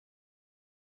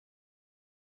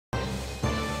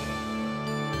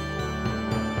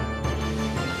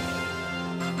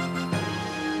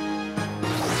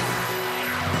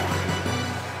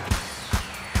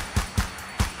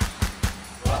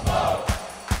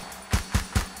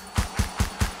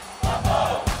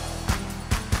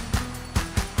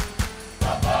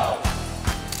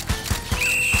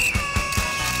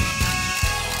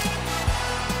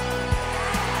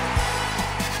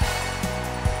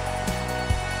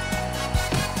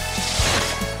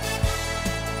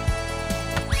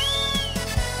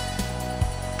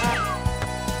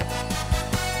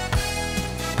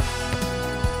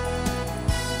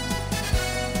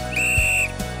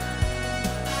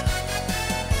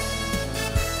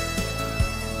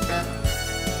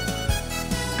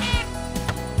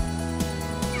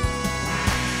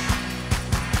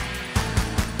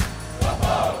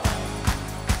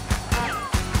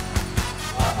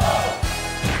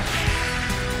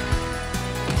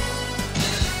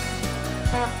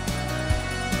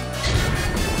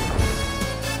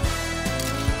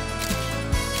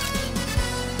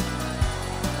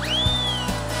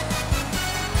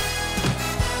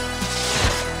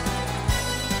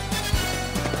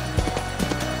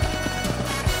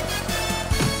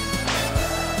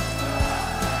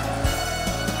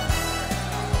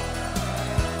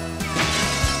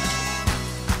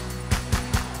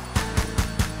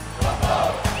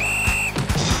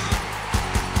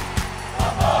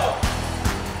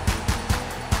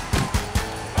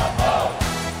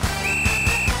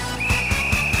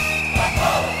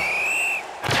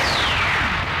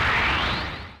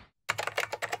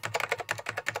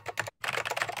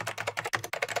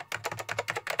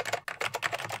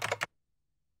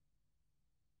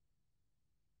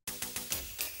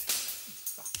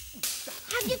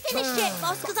finished yet,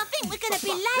 boss, because I think we're going to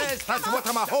be late. Yes, that's what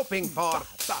I'm hoping for.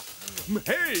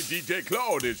 Hey, DJ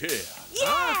Claude is here.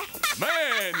 Yeah.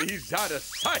 Man, he's out of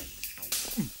sight.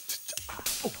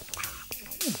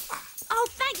 Oh,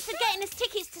 thanks for getting us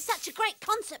tickets to such a great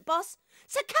concert, boss.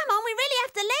 So come on, we really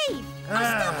have to leave.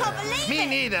 I still can't believe Me it.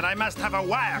 neither. I must have a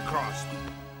wire crossed.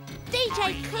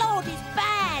 DJ Claude is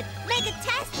bad.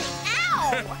 Megatastic.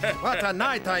 Ow! What a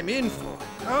night I'm in for.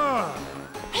 Oh.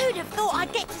 Who'd have thought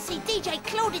I'd get to see DJ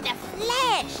Claude in the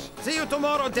flesh? See you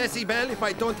tomorrow, Decibel, if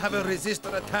I don't have a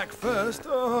resistor attack first.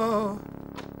 Oh.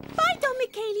 Bye, Don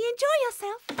Michele. Enjoy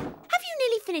yourself. Have you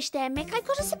nearly finished there, Mick? I've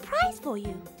got a surprise for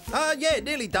you. Yeah,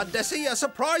 nearly done, Desi. A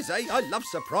surprise, eh? I love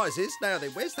surprises. Now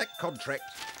then, where's that contract?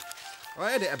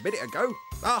 I had it a minute ago.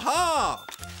 Aha!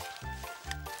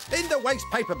 In the waste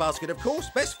paper basket, of course.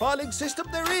 Best filing system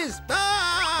there is.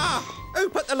 Ah! Who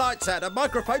put the lights out? A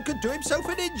microphone could do himself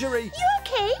an injury. You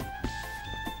okay?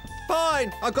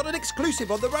 Fine. I got an exclusive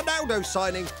on the Ronaldo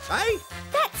signing. Eh?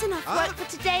 That's enough work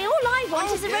for today. All I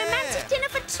want is a romantic dinner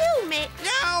for two, Mick.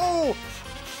 Yow!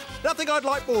 Nothing I'd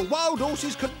like more. Wild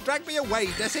horses couldn't drag me away,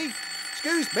 Desi.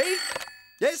 Excuse me.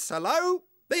 Yes, hello?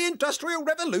 The Industrial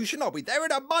Revolution. I'll be there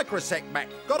in a microsec, Mac.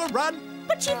 Gotta run.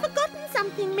 But you've forgotten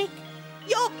something, Mick.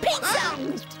 Your pizza! Ah!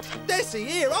 Desi,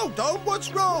 here, hold on.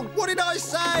 What's wrong? What did I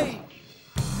say?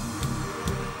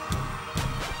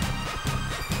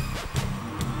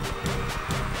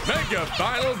 Make your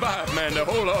final vibe, man. The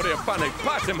whole audiophonic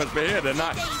party must be here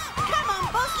tonight. Come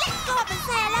on, boss. Let's go up and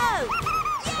say hello.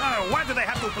 Why do they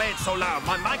have to play it so loud?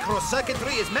 My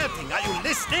microcircuitry is melting. Are you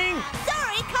listening?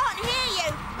 Sorry, can't hear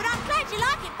you. But I'm glad you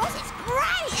like it, boss. It's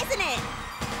great, isn't it?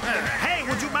 Hey,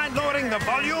 would you mind lowering the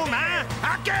volume, huh?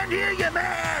 I can't hear you,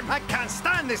 man! I can't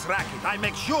stand this racket. I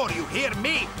make sure you hear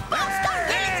me. Boss, don't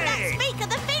get into that speaker.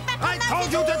 The feedback on I that told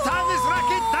is you to turn this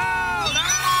racket down!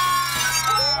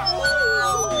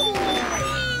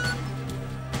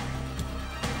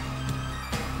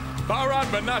 All right,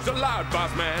 but not so loud,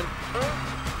 boss man.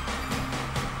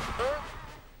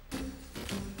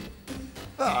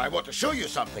 I want to show you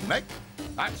something, Mick.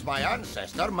 That's my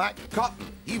ancestor, Mac Cotton.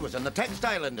 He was in the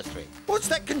textile industry. What's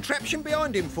that contraption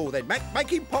behind him for, then, Mac?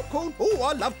 Making popcorn? Oh,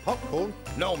 I love popcorn.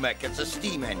 No, Mick, it's a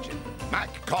steam engine. Mac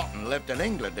Cotton lived in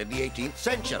England in the 18th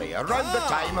century, around the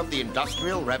time of the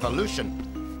Industrial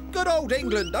Revolution. Good old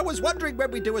England. I was wondering when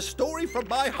we do a story from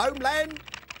my homeland.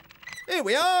 Here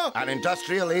we are. An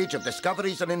industrial age of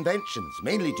discoveries and inventions,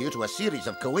 mainly due to a series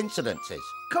of coincidences.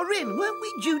 Corinne, weren't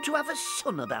we due to have a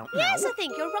son about now? Yes, I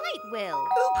think you're right, Will.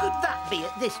 Who could that be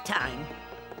at this time?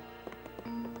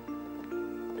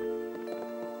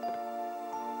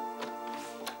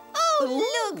 Oh,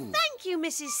 look. Thank you,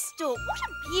 Mrs. Stork. What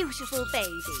a beautiful baby.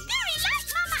 Very like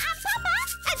Mama and Papa.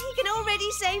 And he can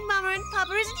already say Mama and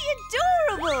Papa. Isn't he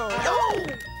adorable? Oh!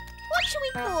 What shall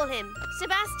we call him?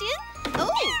 Sebastian?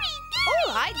 Oh,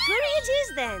 all right. Guri it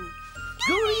is, then.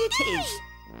 Gory it is.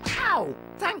 Ow!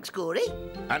 Thanks, Gory.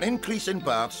 An increase in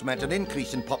births meant an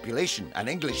increase in population, and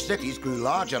English cities grew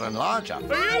larger and larger.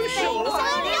 That's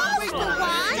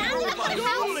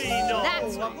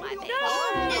not my baby.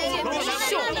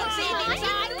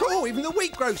 Cool, even the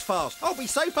wheat grows fast. I'll be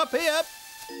safe up here.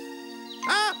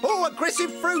 Ah, oh,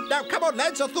 aggressive fruit. Now, come on,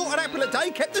 lads. I thought an apple a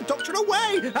day kept the doctor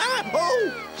away. Ah,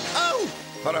 oh, oh.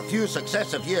 For a few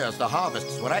successive years, the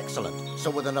harvests were excellent. So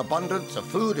with an abundance of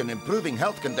food and improving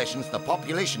health conditions, the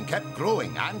population kept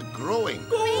growing and growing.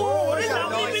 But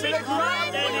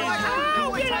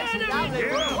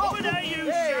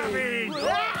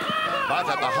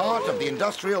at the heart of the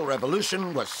Industrial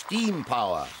Revolution was steam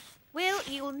power. Will,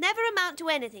 you'll never amount to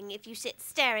anything if you sit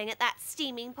staring at that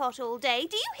steaming pot all day.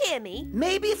 Do you hear me?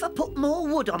 Maybe if I put more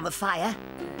wood on the fire.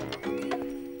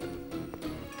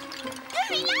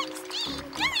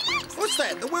 What's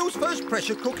that? The world's first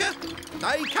pressure cooker?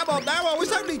 Hey, come on now. I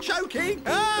was only joking.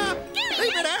 Ah,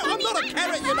 leave it out. I'm not a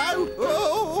carrot, you know.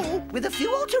 Oh. With a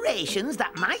few alterations,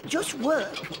 that might just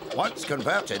work. Once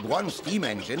converted, one steam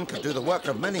engine could do the work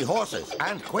of many horses,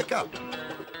 and quicker.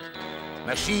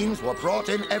 Machines were brought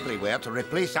in everywhere to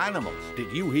replace animals.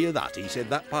 Did you hear that? He said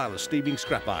that pile of steaming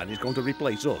scrap iron is going to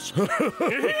replace us.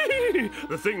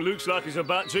 The thing looks like it's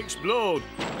about to explode.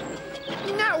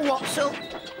 Now what, so?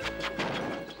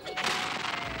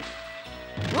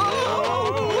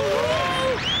 Whoa!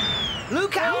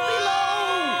 Look out below!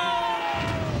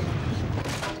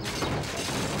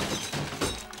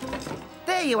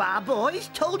 There you are, boys.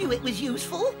 Told you it was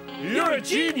useful. You're a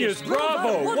genius!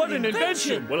 Bravo! What an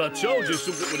invention! Well, I told you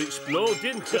something would explode,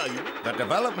 didn't I? The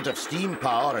development of steam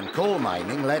power and coal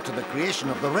mining led to the creation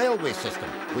of the railway system,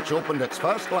 which opened its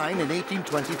first line in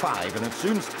 1825 and it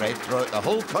soon spread throughout the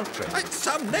whole country. It's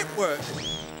some network.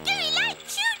 Do you like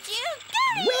choo-choo?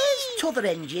 Where's t'other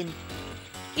engine?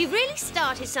 You've really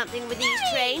started something with these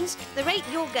trains. The rate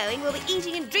you're going, we'll be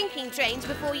eating and drinking trains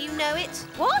before you know it.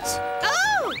 What?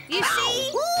 Oh, you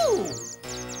see? Ooh!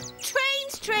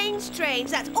 Trains, trains,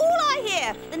 trains. That's all I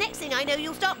hear. The next thing I know,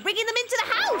 you'll start bringing them into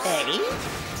the house. Eh?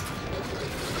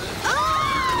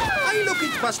 Oh! Hey, look,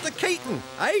 it's Buster Keaton,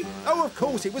 eh? Oh, of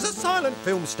course, he was a silent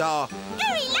film star.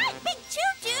 Very like Big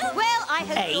Choo-Choo. Well, I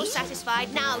hope Eh? you're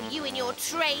satisfied now, you and your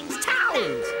trains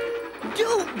talent.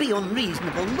 Don't be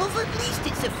unreasonable, love. At least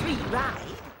it's a free ride.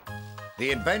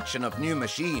 The invention of new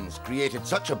machines created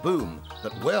such a boom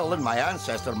that Will and my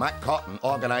ancestor Mac Cotton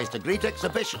organised a great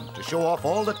exhibition to show off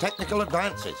all the technical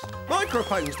advances.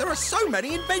 Microphones, there are so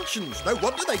many inventions. No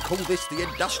wonder they call this the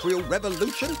Industrial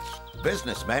Revolution.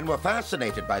 Businessmen were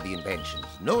fascinated by the inventions,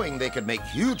 knowing they could make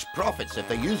huge profits if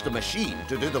they used a machine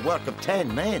to do the work of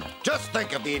 10 men. Just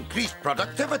think of the increased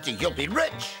productivity. You'll be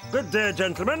rich. Good day,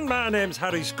 gentlemen. My name's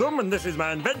Harry Scum, and this is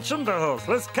my invention, the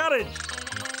horseless carriage.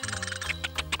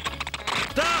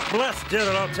 Start, blast you,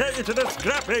 and I'll take you to the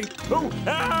scrapping. Ooh,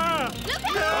 ah!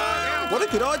 What a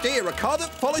good idea, a car that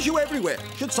follows you everywhere.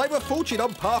 Should save a fortune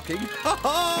on parking. Ha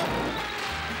ha!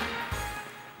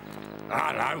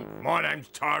 Hello, my name's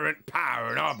Tyrant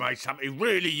Power and I've made something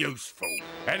really useful.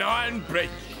 An iron bridge.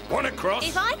 Want to cross?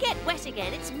 If I get wet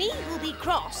again, it's me who'll be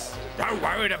cross. Don't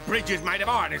worry, the bridge is made of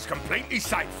iron. It's completely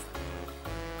safe.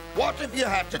 What if you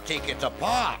had to take it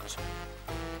apart?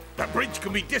 The bridge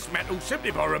can be dismantled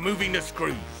simply by removing the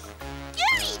screws.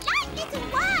 Yuri, like little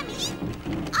wormy.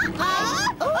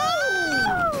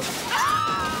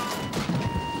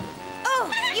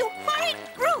 Oh, you horrid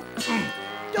brute!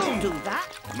 Don't do that.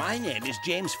 My name is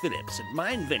James Phillips, and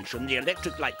my invention, the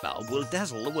electric light bulb, will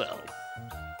dazzle the world.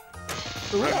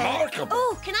 Remarkable.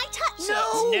 Oh, can I touch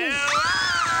No. it?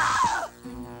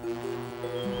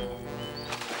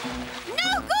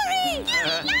 No, Gory!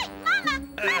 Yuri, like Mama.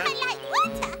 Mama like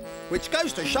water. Which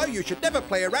goes to show you should never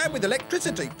play around with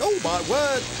electricity. Oh, my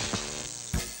word.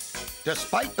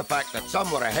 Despite the fact that some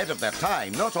were ahead of their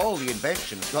time, not all the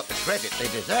inventions got the credit they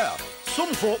deserve.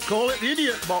 Some folk call it the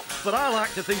idiot box, but I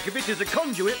like to think of it as a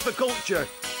conduit for culture.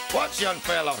 What's young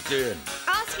fella doing?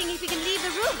 Asking if he can leave the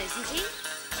room, isn't he?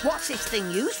 What's this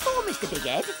thing used for, Mr. Big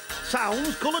Head?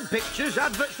 Sounds, coloured pictures,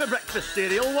 adverts for breakfast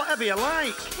cereal, whatever you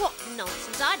like. What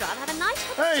nonsense. I'd rather have a nice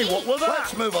cup of Hey, tea. what was that?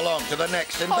 Let's move along to the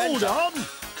next invention. Hold on.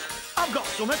 I've got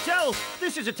something else.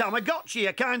 This is a Tamagotchi,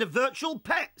 a kind of virtual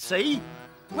pet, see?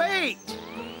 Wait.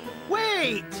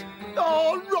 Wait.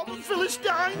 Oh, rotten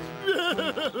Philistine.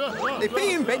 If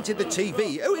he invented the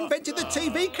TV, who invented the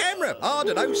TV camera? I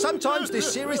don't know. Sometimes this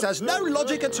series has no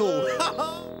logic at all. Ha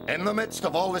ha! In the midst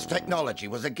of all this technology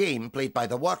was a game played by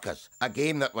the workers, a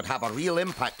game that would have a real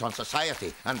impact on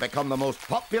society and become the most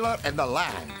popular in the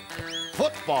land.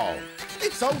 Football.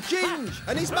 It's old Ginge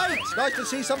and his mates. Nice to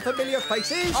see some familiar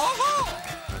faces.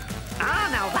 Ah,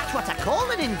 now that's what I call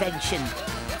an invention.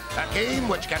 A game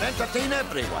which can entertain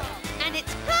everyone. And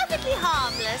it's perfectly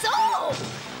harmless. Oh!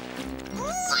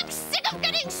 I'm sick of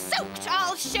getting soaked.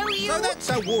 I'll show you. So that's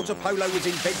how water polo was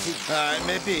invented.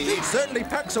 Maybe. It certainly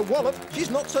packs a wallop. She's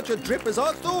not such a drip as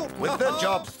I thought. With their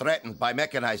jobs threatened by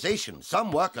mechanisation,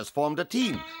 some workers formed a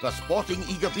team, the Sporting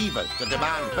Eager Beavers, to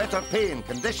demand better pay and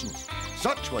conditions.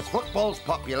 Such was football's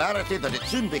popularity that it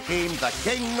soon became the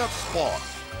king of sport.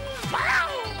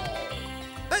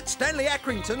 That Stanley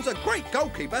Accrington's a great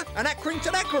goalkeeper, an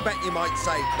Accrington acrobat, you might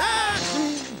say. Ah!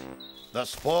 The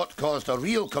sport caused a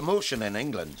real commotion in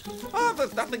England. Oh,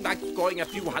 there's nothing like scoring a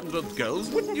few hundred goals,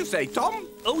 wouldn't you say, Tom?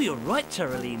 Oh, you're right,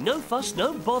 Terralee. No fuss,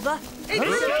 no bother.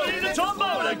 It's the Tom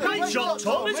Bowler. Great shot,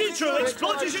 Tom. Is it true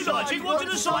Exploiters United wanted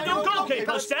to sign your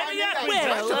goalkeeper, Stanley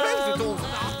Accrington?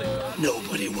 Well,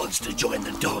 Nobody wants to join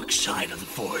the dark side of the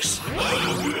force.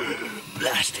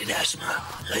 Blasted asthma.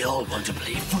 They all want to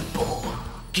play football.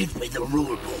 Give me the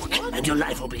rule book, and your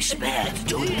life will be spared.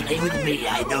 Don't play with me.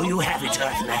 I know you have it,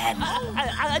 Earthman.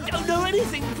 I don't know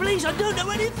anything. Please, I don't know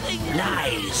anything.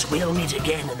 Lies. We'll meet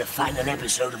again in the final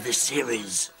episode of this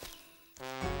series.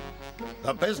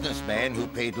 The businessmen who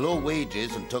paid low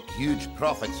wages and took huge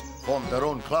profits formed their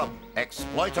own club,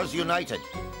 Exploiters United.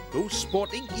 Those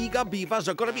Sporting Eager Beavers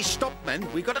are going to be stopped, men.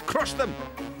 We've got to crush them.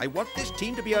 I want this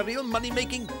team to be a real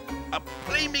money-making, a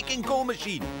play-making goal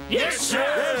machine. Yes,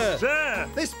 sir! Sir!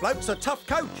 This bloke's a tough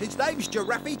coach. His name's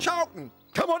Giraffe Charlton.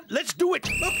 Come on, let's do it.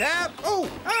 Look out! Oh!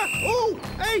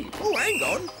 Hey! Oh, hang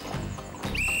on!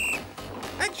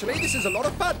 Actually, this is a lot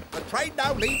of fun. The train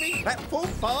now leaving platform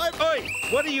 5. Oi!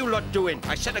 What are you lot doing?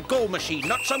 I said a goal machine,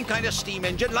 not some kind of steam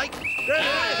engine like...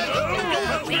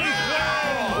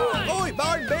 Oi,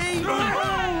 mind me!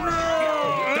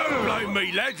 Don't blame me,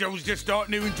 Hey, lads, I was just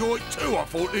starting to enjoy it too. I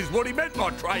thought this is what he meant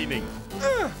by training.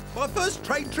 My first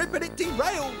train trip and it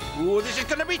derailed. Oh, this is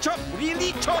going to be tough.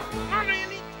 Really tough.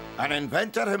 Really. An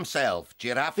inventor himself,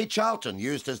 Giraffe Charlton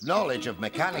used his knowledge of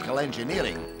mechanical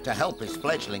engineering to help his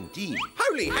fledgling team.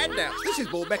 Holy handouts, this is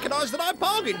more mechanised than I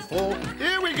bargained for.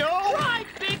 Here we go. Right,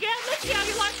 Big Ed, let's see how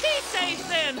you like these days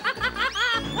then.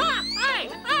 Hey!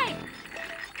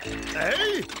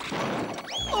 Hey!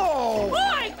 Oh!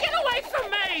 Boy, get away from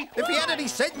me! If he had any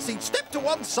sense, he'd step to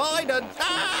one side and...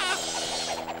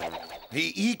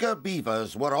 The eager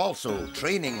beavers were also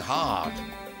training hard.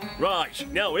 Right,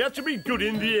 now we have to be good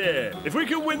in the air. If we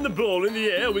can win the ball in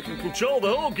the air, we can control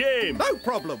the whole game. No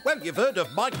problem. Well, you've heard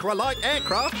of micro-light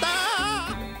aircraft.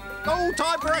 Oh,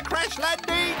 time for a crash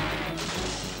landing.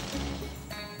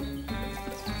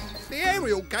 The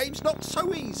aerial game's not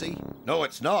so easy. No,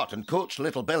 it's not, and Coach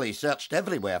Little Billy searched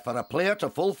everywhere for a player to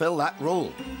fulfil that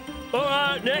role. All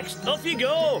right, next, off you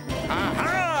go.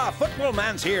 Aha! Football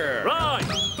man's here. Right.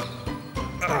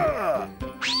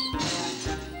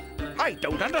 I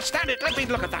don't understand it. Let me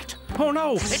look at that. Oh,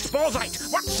 no, it's Bullseye.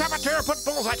 What saboteur put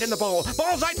Bullseye in the bowl?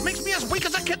 Bullseye makes me as weak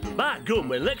as a kitten. My gum,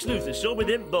 when Lex Luthor sold me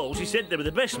them balls, he said they were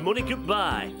the best money could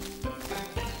buy.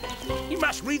 He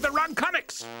must read the wrong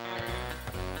comics.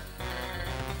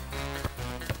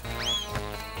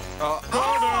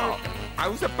 Corner! I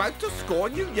was about to score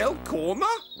and you yelled corner?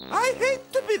 I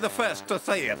hate to be the first to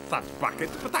say it, that bucket,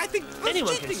 but I think there's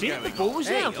Anyone can see it, the ball was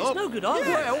out. It's no good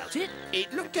arguing about it.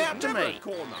 It looked out to me.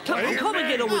 Come on and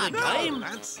get on with the game.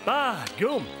 Ah,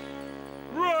 gum.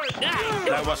 Right now.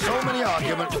 There were so many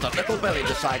arguments that Little Billy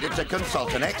decided to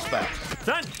consult an expert.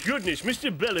 Thank goodness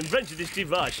Mr. Bell invented this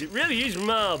device. It really is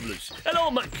marvellous. Hello,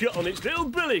 Matt Cotton, it's little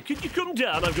Billy. Could you come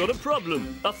down? I've got a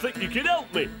problem. I think you can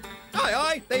help me. Aye,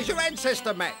 aye, there's your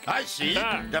ancestor, Mac. I see.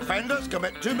 Defenders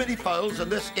commit too many fouls in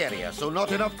this area, so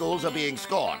not enough goals are being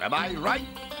scored. Am I right?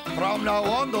 From now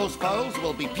on, those fouls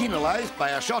will be penalised by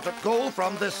a shot at goal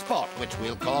from this spot, which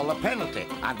we'll call a penalty.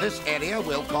 And this area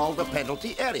we'll call the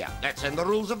penalty area. That's in the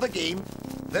rules of the game.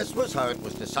 This was how it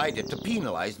was decided to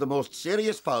penalise the most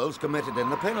serious fouls committed in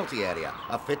the penalty area,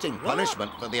 a fitting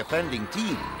punishment for the offending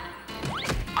team.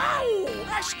 Oh,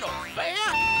 that's not fair.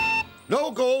 No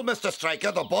goal, Mr.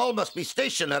 Striker. The ball must be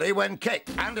stationary when kicked,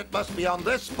 and it must be on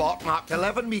this spot marked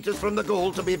 11 metres from the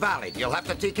goal to be valid. You'll have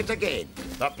to take it again.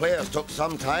 The players took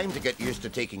some time to get used to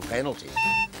taking penalties.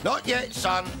 Not yet,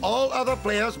 son. All other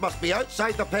players must be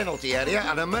outside the penalty area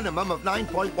and a minimum of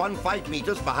 9.15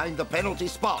 metres behind the penalty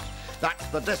spot. That's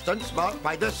the distance marked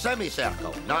by this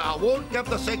semicircle. Now, I won't give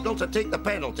the signal to take the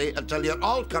penalty until you're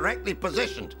all correctly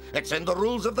positioned. It's in the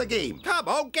rules of the game. Come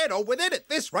on, get on with it. At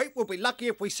this rate, we'll be lucky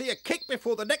if we see a kick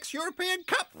before the next European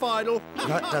Cup final.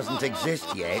 That doesn't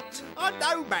exist yet. I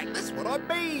know, Mac. That's what I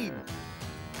mean.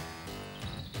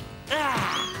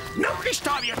 Not this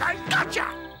time, you don't.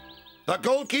 Gotcha! The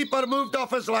goalkeeper moved off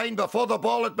his line before the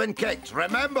ball had been kicked.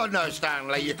 Remember now,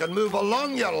 Stanley, you can move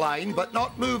along your line, but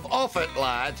not move off it,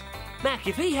 lad. Mac,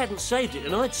 if he hadn't saved it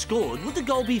and I'd scored, would the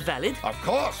goal be valid? Of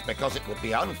course, because it would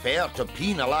be unfair to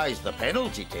penalise the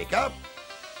penalty taker.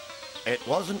 It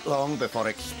wasn't long before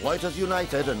Exploiters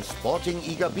United and Sporting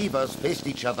Eager Beavers faced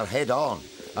each other head-on.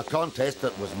 A contest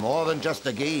that was more than just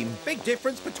a game. Big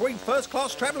difference between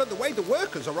first-class travel and the way the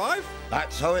workers arrive.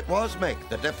 That's how it was, Mick.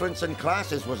 The difference in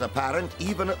classes was apparent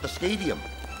even at the stadium.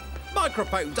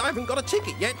 Microphones, I haven't got a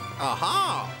ticket yet.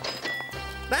 Aha!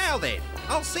 Now then,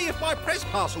 I'll see if my press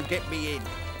pass will get me in.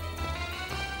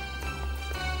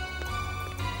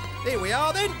 Here we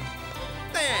are then.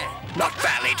 There. Not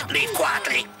valid. Leave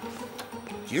quietly.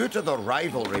 Due to the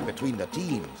rivalry between the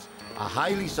teams, a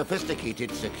highly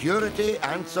sophisticated security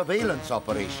and surveillance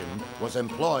operation was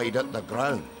employed at the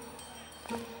ground.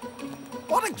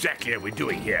 What exactly are we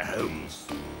doing here, Holmes?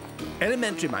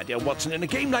 Elementary, my dear Watson. In a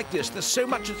game like this, there's so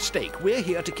much at stake. We're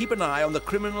here to keep an eye on the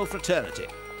criminal fraternity.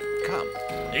 Come.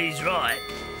 He's right.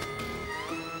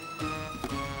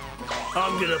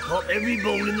 I'm gonna pop every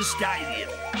ball in the stadium.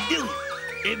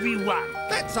 Every one.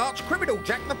 That's arch-criminal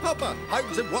Jack the Popper.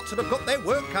 Holmes and Watson have got their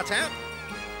work cut out.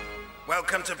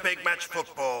 Welcome to Big Match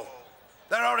Football.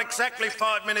 There are exactly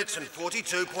 5 minutes and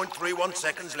 42.31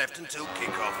 seconds left until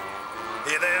kick-off.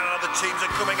 Here they are, the teams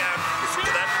are coming out. Listen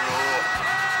to that roar.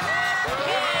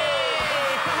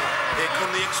 Here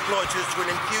come the Exploiters to an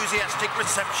enthusiastic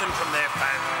reception from their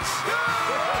fans.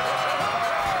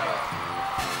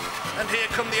 And here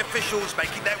come the officials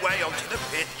making their way onto the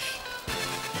pitch.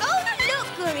 Oh, look,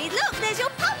 Gurry, look, there's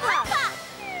your papa.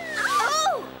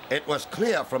 Oh! It was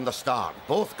clear from the start.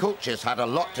 Both coaches had a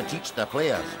lot to teach their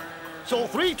players. So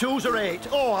 3 2s are 8.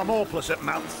 Oh, I'm hopeless at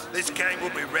maths. This game will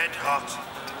be red hot.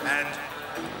 And...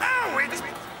 oh,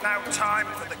 Now time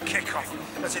for the kick-off,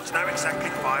 as it's now exactly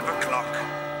 5 o'clock.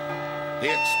 The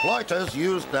exploiters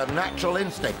used their natural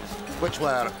instincts, which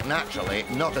were, naturally,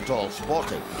 not at all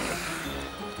sporting.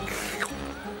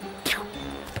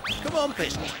 Come on,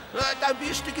 Pistol. Don't be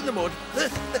a stick in the mud.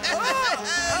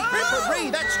 Referee,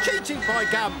 that's cheating, by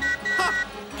gum. Ha!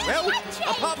 Well,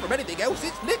 apart from anything else,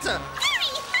 it's litter.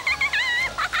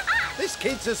 This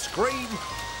kid's a scream.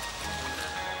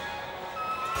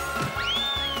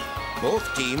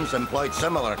 Both teams employed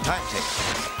similar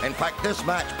tactics. In fact, this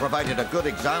match provided a good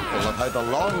example of how the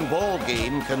long ball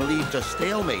game can lead to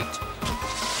stalemate.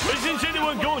 Isn't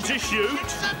anyone going to shoot?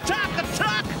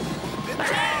 Attack!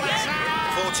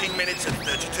 14 minutes and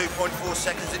 32.4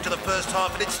 seconds into the first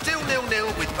half, and it's still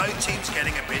 0-0 with both teams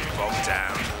getting a bit bogged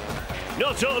down.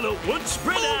 Not all at once,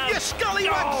 spread out! You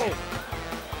scallywags!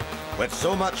 With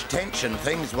so much tension,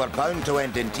 things were bound to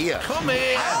end in tears. Come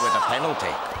here! And with a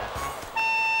penalty.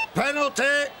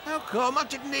 Penalty! How come? I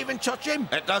didn't even touch him.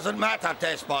 It doesn't matter,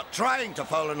 Despot. Trying to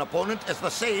foul an opponent is the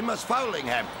same as fouling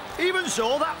him. Even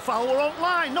so, that foul were on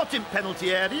line, not in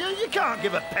penalty area. You can't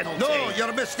give a penalty. No,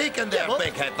 you're mistaken there,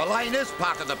 Big Head. The line is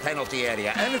part of the penalty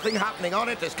area. Anything happening on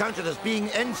it is counted as being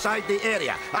inside the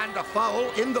area. And a foul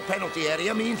in the penalty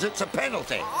area means it's a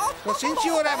penalty. Well, since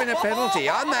you were having a penalty,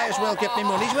 I may as well get my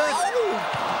money's worth.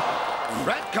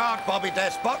 Red card, Bobby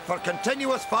Despot, for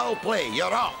continuous foul play.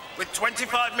 You're off. With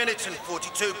 25 minutes and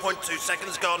 42.2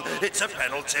 seconds gone, it's a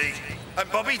penalty. And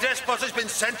Bobby Despot has been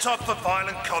sent off for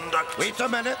violent conduct. Wait a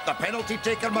minute. The penalty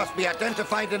taker must be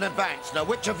identified in advance. Now,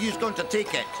 which of you's going to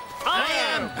take it? I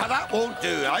am! But that won't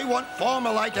do. I want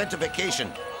formal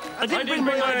identification. I didn't bring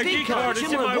my ID card.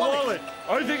 It's in my wallet.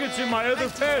 I think it's in my other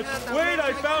pants. Wait,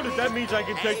 I found it. That means I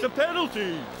can take the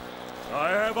penalty. I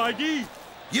have ID.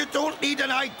 You don't need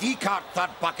an ID card, Third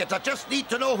Bucket. I just need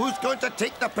to know who's going to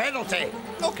take the penalty.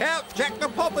 Look out, Jack the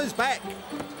Popper's back.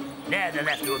 Now they'll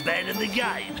have to abandon the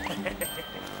game.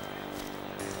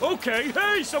 Okay,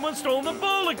 hey, someone's stolen the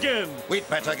ball again. We'd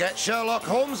better get Sherlock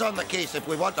Holmes on the case if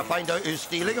we want to find out who's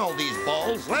stealing all these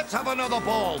balls. Let's have another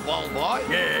ball boy.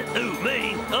 Yeah, who,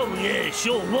 me? Oh, yeah,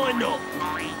 sure, why not?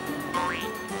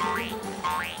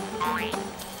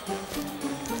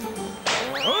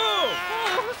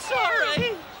 Oh,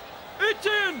 sorry. It's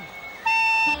in.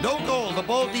 No goal. The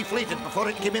ball deflated before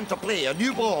it came into play. A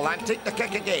new ball and take the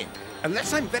kick again.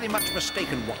 Unless I'm very much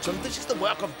mistaken, Watson, this is the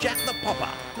work of Jack the Popper.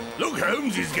 Look,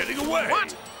 Holmes is getting away.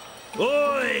 What?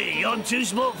 Oi, I'm too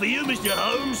smart for you, Mr.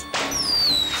 Holmes.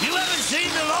 You haven't seen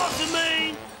the last of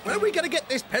me. When are we going to get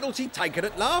this penalty taken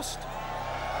at last?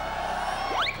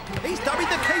 He's dummied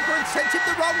the keeper and sent it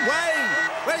the wrong way.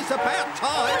 Well, it's about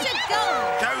time. What a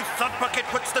goal! Joe Thudbucket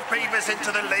puts the Beavers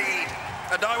into the lead.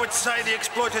 And I would say the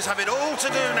exploiters have it all to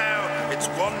do now. It's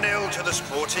 1-0 to the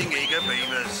sporting eager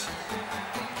Beavers.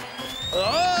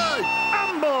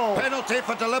 Handball! Penalty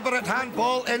for deliberate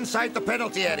handball inside the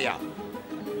penalty area.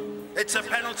 It's a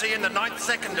penalty in the 9th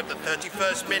second of the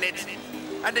 31st minute.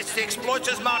 And it's the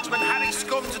exploiters' marksman Harry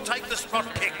Scum to take the spot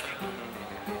kick.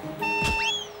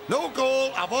 No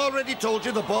goal. I've already told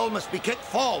you the ball must be kicked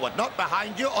forward, not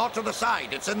behind you or to the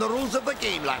side. It's in the rules of the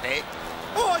game, laddie.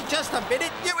 Oh, just a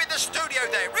minute. You in the studio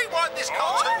there. Rewind this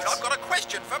cartoon. I've got a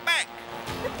question for Mac.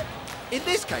 In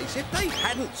this case, if they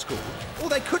hadn't scored, or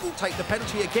they couldn't take the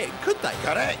penalty again, could they?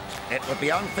 Correct. It would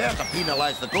be unfair to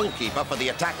penalise the goalkeeper for the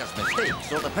attacker's mistake,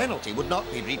 so the penalty would not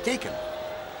be retaken.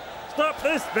 Stop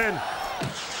this, Ben.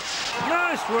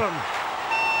 Nice run.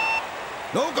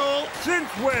 No goal. Since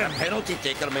when? The penalty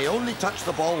taker may only touch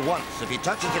the ball once. If he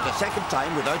touches it a second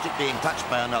time without it being touched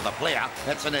by another player,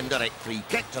 it's an indirect free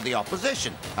kick to the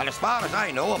opposition. And as far as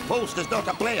I know, a post is not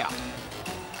a player.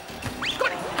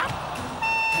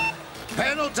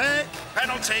 Penalty!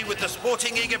 Penalty with the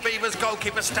sporting eager Beavers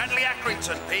goalkeeper Stanley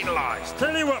Accrington penalised.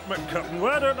 Tell you what, McCutton,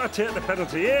 why don't I take the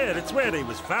penalty here? It's where he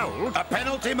was fouled. A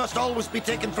penalty must always be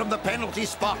taken from the penalty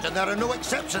spot, and there are no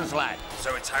exceptions, lad.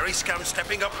 So it's Harry Scum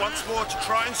stepping up once more to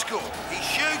try and score. He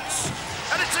shoots,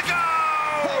 and it's a goal!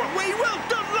 Oh, we well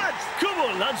done, lads! Come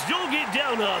on, lads, don't get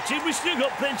downhearted. We've still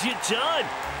got plenty of time.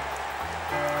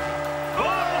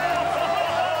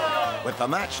 With the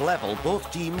match level,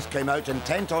 both teams came out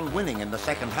intent on winning in the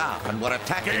second half and were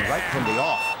attacking right from the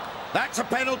off. That's a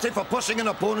penalty for pushing an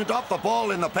opponent off the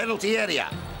ball in the penalty area.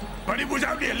 But it was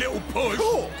only a little push.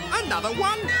 Oh, another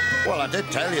one. Well, I did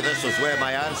tell you this was where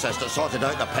my ancestor sorted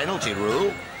out the penalty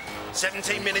rule.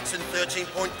 17 minutes and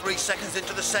 13.3 seconds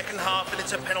into the second half, and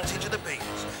it's a penalty to the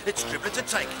Beavers. It's dribbler to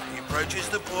take. He approaches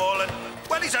the ball, and,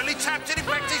 well, he's only tapped it. In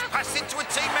fact, he's passed it to a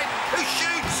teammate who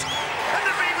shoots. And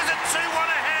the Beavers are 2-1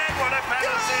 ahead. What a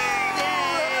penalty!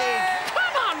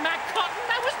 Come on, Matt Cotton.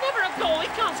 That was never a goal. He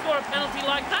can't score a penalty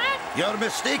like that. You're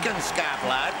mistaken, Scab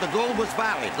lad. The goal was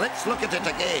valid. Let's look at it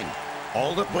again.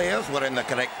 All the players were in the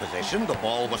correct position. The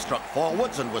ball was struck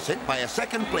forwards and was hit by a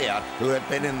second player who had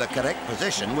been in the correct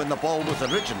position when the ball was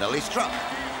originally struck.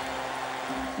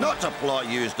 Not a plot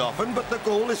used often, but the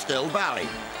goal is still valid.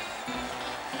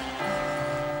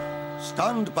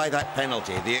 Stunned by that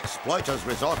penalty, the exploiters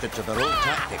resorted to their old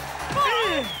tactic.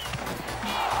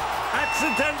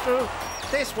 Accidental.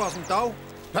 This wasn't, though.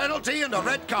 Penalty and a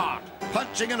red card.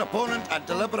 Punching an opponent and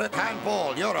deliberate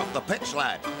handball. You're off the pitch,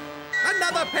 lad.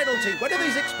 Another penalty. When are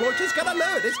these exploiters going to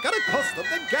learn? It's going to cost them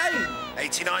the game.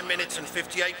 89 minutes and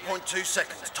 58.2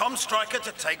 seconds. Tom Striker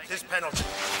to take this penalty.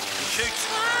 He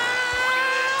shoots.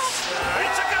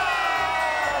 It's a goal!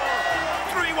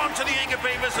 3-1 to the Eager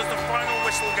Beavers as the final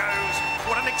whistle goes.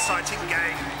 What an exciting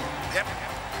game. Yep.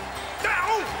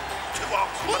 Now!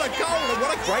 2-0. What a goal and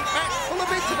what a great match. Full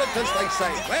of incident, as they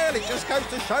say. Well, it just goes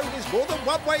to show there's more than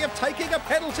one way of taking a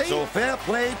penalty. So fair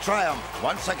play triumphed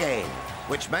once again,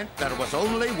 which meant there was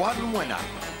only one winner,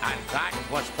 and that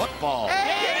was football.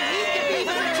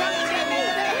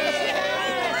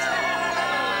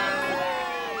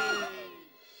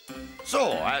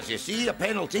 So, as you see, a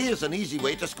penalty is an easy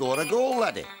way to score a goal,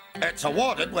 laddie. It's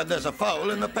awarded when there's a foul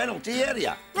in the penalty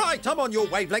area. Right, I'm on your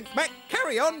wavelength, Mac.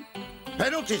 Carry on.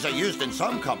 Penalties are used in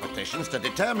some competitions to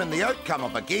determine the outcome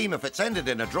of a game if it's ended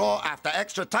in a draw after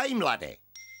extra time, laddie.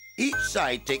 Each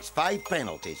side takes 5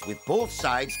 penalties, with both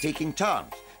sides taking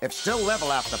turns. If still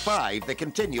level after 5, they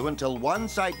continue until one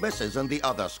side misses and the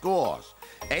other scores.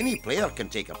 Any player can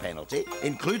take a penalty,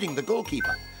 including the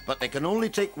goalkeeper, but they can only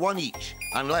take one each,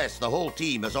 unless the whole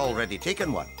team has already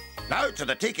taken one. Now to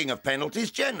the taking of penalties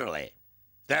generally.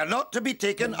 They're not to be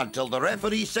taken until the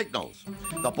referee signals.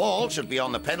 The ball should be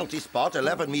on the penalty spot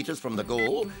 11 metres from the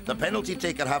goal, the penalty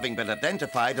taker having been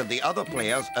identified and the other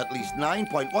players at least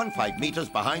 9.15 metres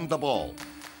behind the ball.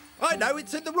 I know,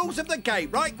 it's in the rules of the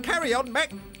game, right? Carry on,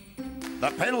 Mac.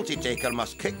 The penalty taker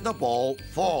must kick the ball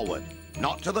forward,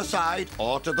 not to the side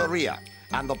or to the rear,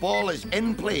 and the ball is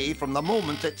in play from the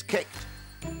moment it's kicked.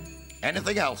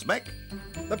 Anything else, Mick?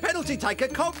 The penalty taker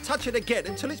can't touch it again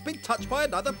until it's been touched by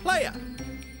another player.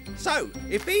 So,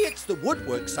 if he hits the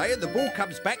woodwork, say, and the ball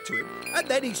comes back to him, and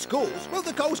then he scores, well,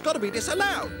 the goal's got to be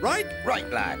disallowed, right? Right,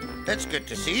 lad. It's good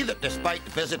to see that despite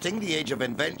visiting the age of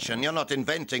invention, you're not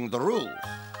inventing the rules.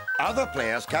 Other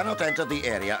players cannot enter the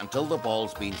area until the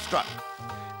ball's been struck.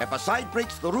 If a side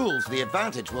breaks the rules, the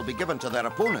advantage will be given to their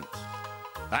opponents.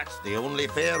 That's the only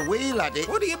fair way, laddie.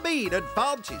 What do you mean,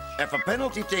 advantage? If a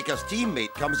penalty taker's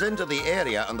teammate comes into the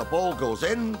area and the ball goes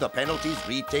in, the penalty's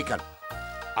retaken.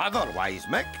 Otherwise,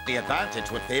 Mick, the advantage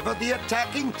would favour the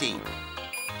attacking team.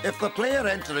 If the player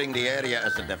entering the area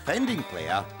is a defending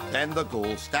player, then the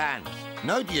goal stands.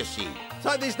 Now do you see?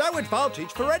 So there's no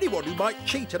advantage for anyone who might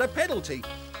cheat at a penalty.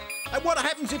 And what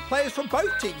happens if players from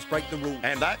both teams break the rules?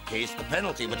 In that case, the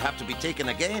penalty would have to be taken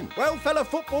again. Well, fellow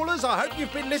footballers, I hope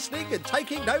you've been listening and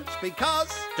taking notes because...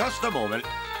 Just a moment.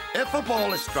 If a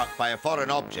ball is struck by a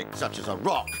foreign object, such as a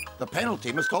rock, the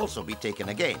penalty must also be taken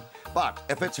again. But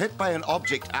if it's hit by an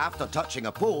object after touching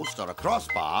a post or a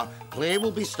crossbar, play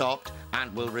will be stopped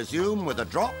and will resume with a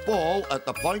drop ball at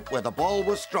the point where the ball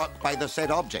was struck by the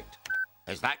said object.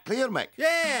 Is that clear, Mick?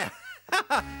 Yeah!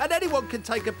 And anyone can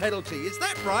take a penalty, is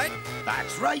that right?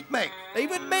 That's right, Mick.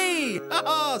 Even me!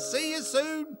 See you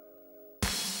soon!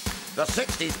 The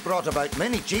 60s brought about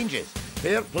many changes.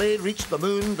 Fair play reached the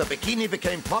moon, the bikini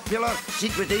became popular,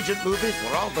 secret agent movies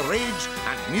were all the rage,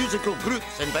 and musical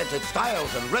groups invented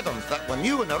styles and rhythms that were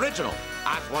new and original,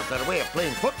 as was their way of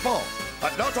playing football.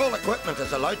 But not all equipment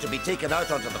is allowed to be taken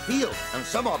out onto the field, and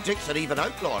some objects are even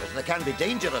outlawed as they can be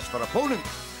dangerous for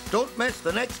opponents. Don't miss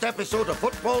the next episode of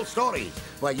Football Stories,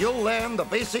 where you'll learn the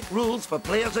basic rules for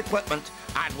players' equipment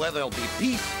and where there'll be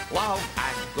peace, love,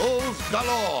 and goals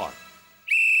galore.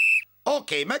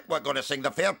 OK, Mick, we're going to sing the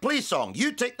fair play song.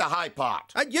 You take the high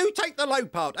part. And you take the low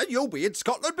part, and you'll be in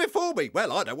Scotland before me.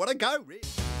 Well, I don't want to go, really.